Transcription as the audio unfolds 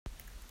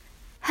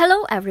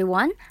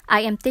everyone.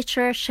 I am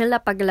teacher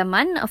Sheila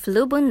Paglaman of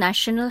Lubon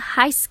National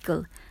High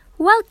School.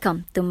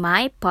 Welcome to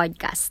my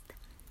podcast.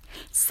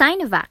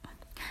 Sinovac,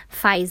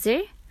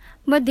 Pfizer,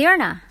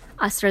 Moderna,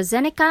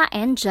 AstraZeneca,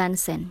 and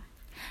Janssen.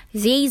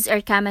 These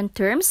are common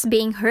terms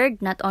being heard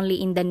not only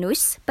in the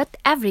news but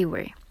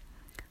everywhere.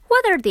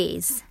 What are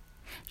these?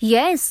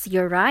 Yes,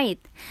 you're right.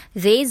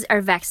 These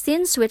are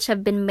vaccines which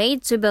have been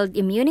made to build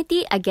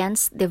immunity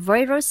against the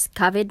virus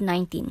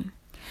COVID-19.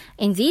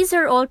 And these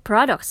are all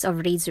products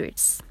of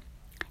research.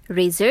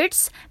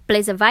 Research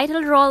plays a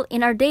vital role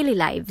in our daily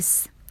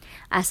lives.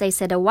 As I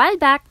said a while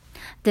back,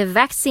 the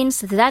vaccines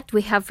that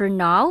we have for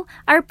now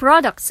are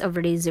products of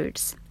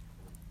research.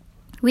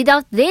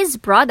 Without these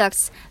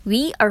products,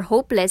 we are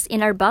hopeless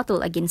in our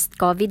battle against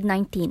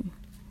COVID-19.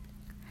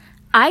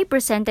 I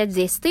presented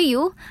this to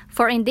you,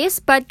 for in this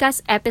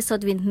podcast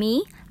episode with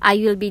me, I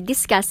will be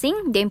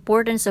discussing the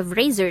importance of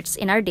research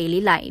in our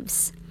daily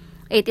lives.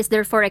 It is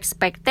therefore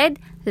expected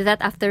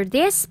that after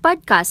this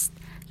podcast,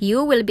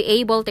 you will be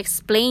able to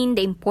explain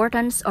the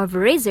importance of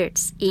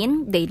research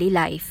in daily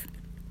life.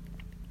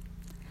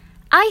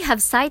 I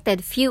have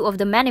cited few of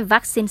the many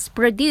vaccines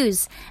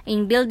produced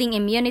in building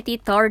immunity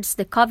towards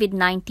the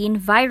COVID-19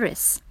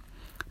 virus.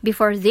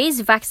 Before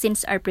these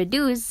vaccines are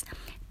produced,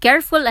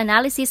 careful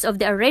analysis of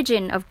the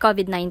origin of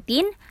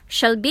COVID-19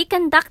 shall be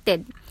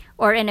conducted,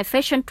 or an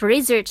efficient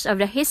research of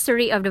the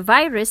history of the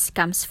virus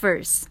comes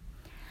first.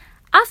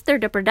 After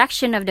the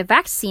production of the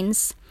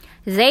vaccines,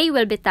 they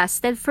will be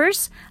tested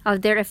first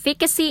of their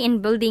efficacy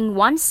in building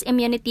one's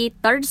immunity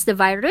towards the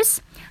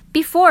virus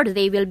before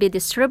they will be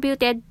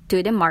distributed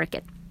to the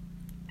market.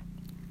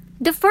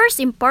 The first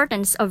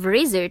importance of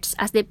research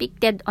as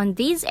depicted on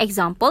this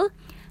example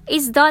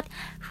is that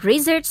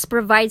research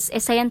provides a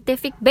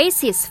scientific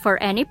basis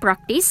for any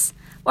practice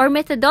or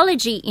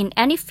methodology in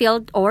any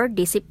field or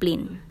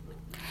discipline.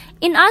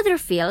 In other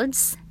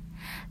fields,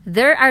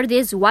 there are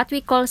these what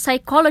we call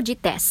psychology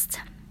tests,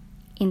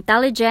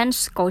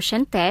 intelligence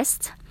quotient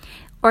test,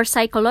 or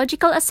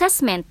psychological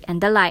assessment and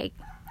the like.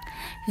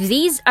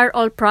 These are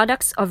all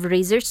products of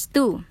research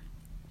too.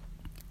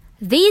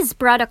 These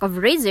products of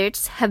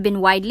research have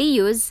been widely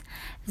used,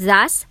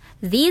 thus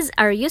these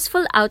are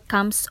useful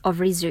outcomes of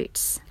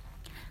research.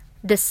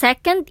 The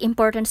second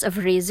importance of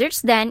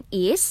research then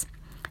is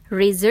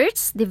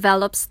research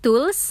develops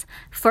tools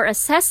for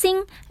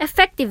assessing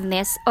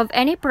effectiveness of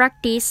any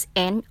practice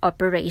and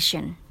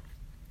operation.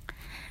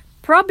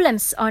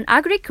 Problems on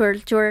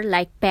agriculture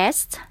like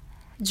pests,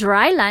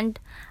 dry land,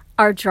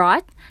 or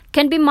drought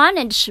can be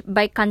managed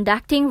by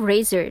conducting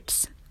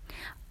research.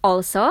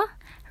 Also,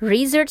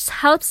 research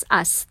helps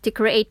us to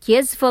create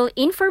useful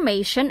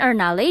information or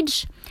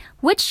knowledge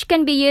which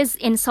can be used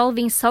in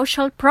solving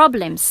social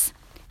problems,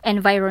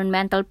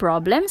 environmental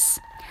problems,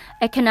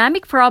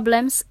 economic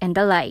problems, and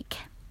the like.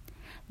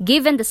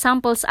 Given the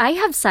samples I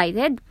have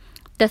cited,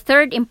 the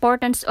third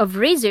importance of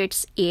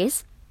research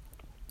is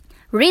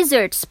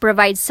research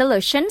provides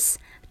solutions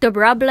to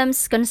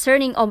problems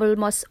concerning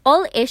almost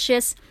all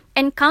issues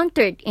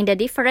encountered in the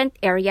different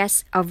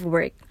areas of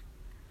work.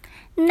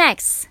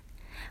 Next,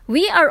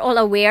 we are all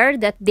aware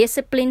that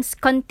disciplines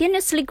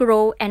continuously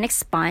grow and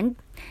expand,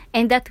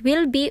 and that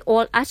will be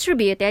all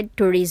attributed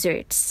to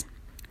research.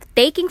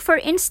 Taking, for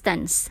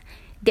instance,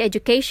 the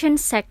education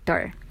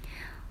sector.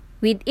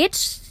 With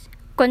each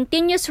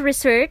continuous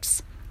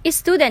research,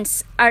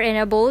 students are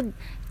enabled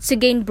to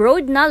gain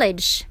broad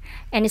knowledge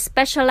and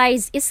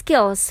specialized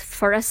skills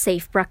for a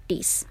safe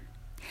practice.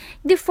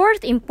 The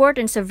fourth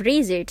importance of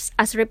research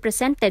as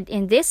represented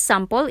in this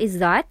sample is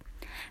that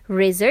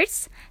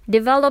research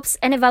develops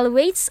and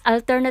evaluates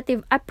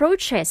alternative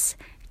approaches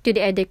to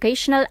the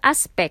educational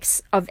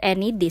aspects of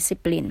any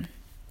discipline.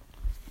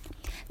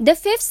 The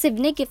fifth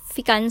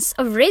significance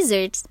of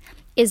research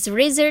is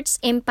research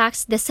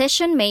impacts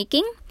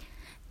decision-making.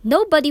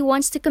 Nobody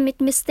wants to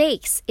commit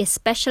mistakes,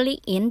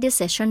 especially in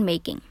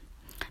decision-making.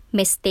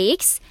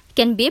 Mistakes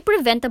can be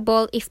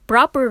preventable if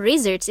proper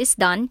research is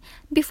done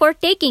before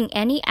taking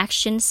any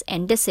actions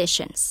and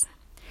decisions.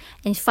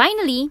 And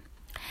finally,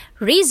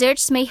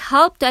 research may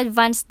help to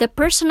advance the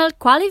personal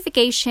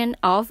qualification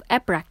of a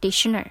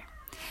practitioner.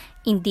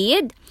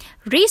 Indeed,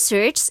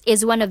 research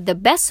is one of the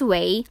best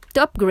ways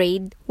to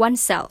upgrade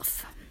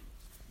oneself.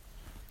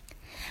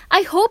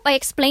 I hope I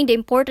explained the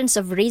importance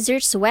of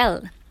research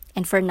well.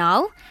 And for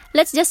now,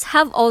 let's just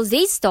have all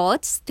these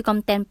thoughts to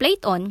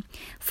contemplate on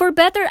for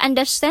better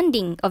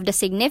understanding of the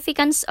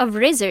significance of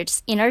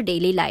research in our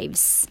daily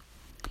lives.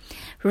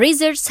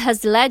 Research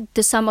has led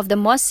to some of the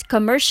most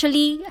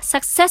commercially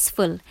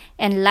successful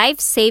and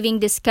life-saving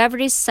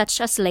discoveries such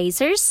as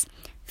lasers,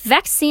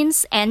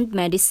 vaccines, and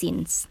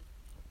medicines.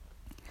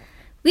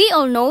 We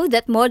all know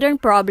that modern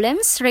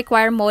problems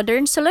require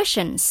modern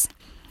solutions.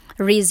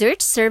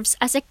 Research serves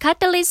as a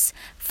catalyst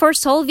for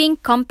solving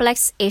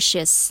complex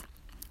issues.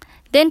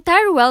 The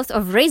entire wealth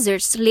of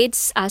research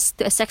leads us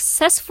to a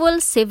successful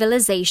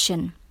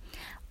civilization.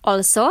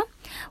 Also,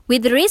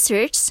 with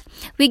research,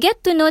 we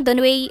get to know the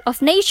way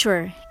of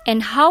nature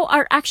and how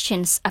our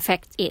actions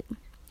affect it.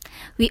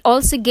 We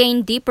also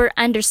gain deeper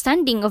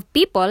understanding of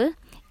people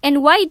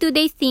and why do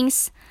they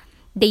things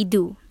they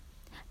do.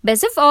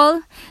 Best of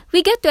all,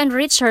 we get to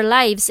enrich our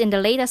lives in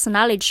the latest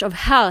knowledge of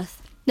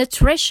health,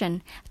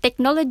 nutrition,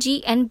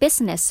 technology, and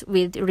business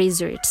with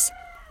research.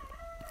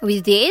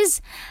 With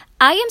this,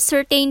 I am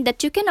certain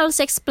that you can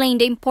also explain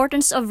the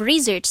importance of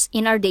research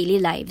in our daily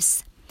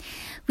lives.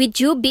 With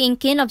you being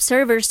keen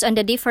observers on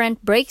the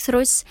different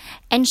breakthroughs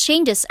and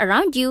changes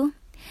around you,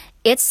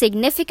 its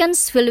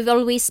significance will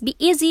always be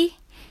easy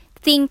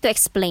thing to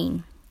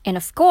explain. And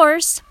of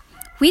course,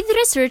 with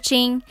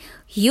researching,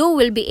 you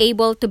will be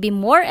able to be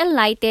more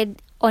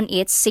enlightened on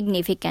its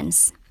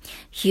significance.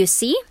 You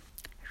see,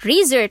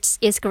 research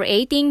is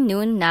creating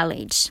new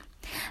knowledge.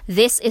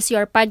 This is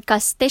your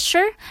podcast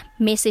teacher,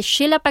 Mrs.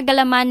 Sheila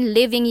Pagalaman,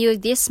 leaving you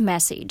this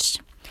message.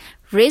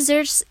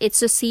 Research is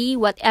to see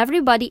what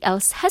everybody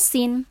else has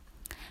seen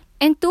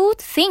and to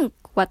think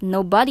what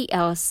nobody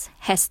else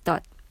has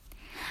thought.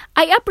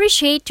 I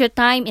appreciate your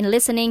time in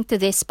listening to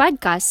this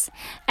podcast,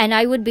 and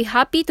I would be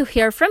happy to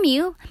hear from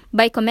you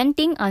by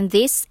commenting on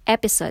this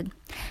episode.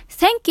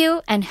 Thank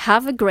you and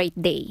have a great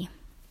day.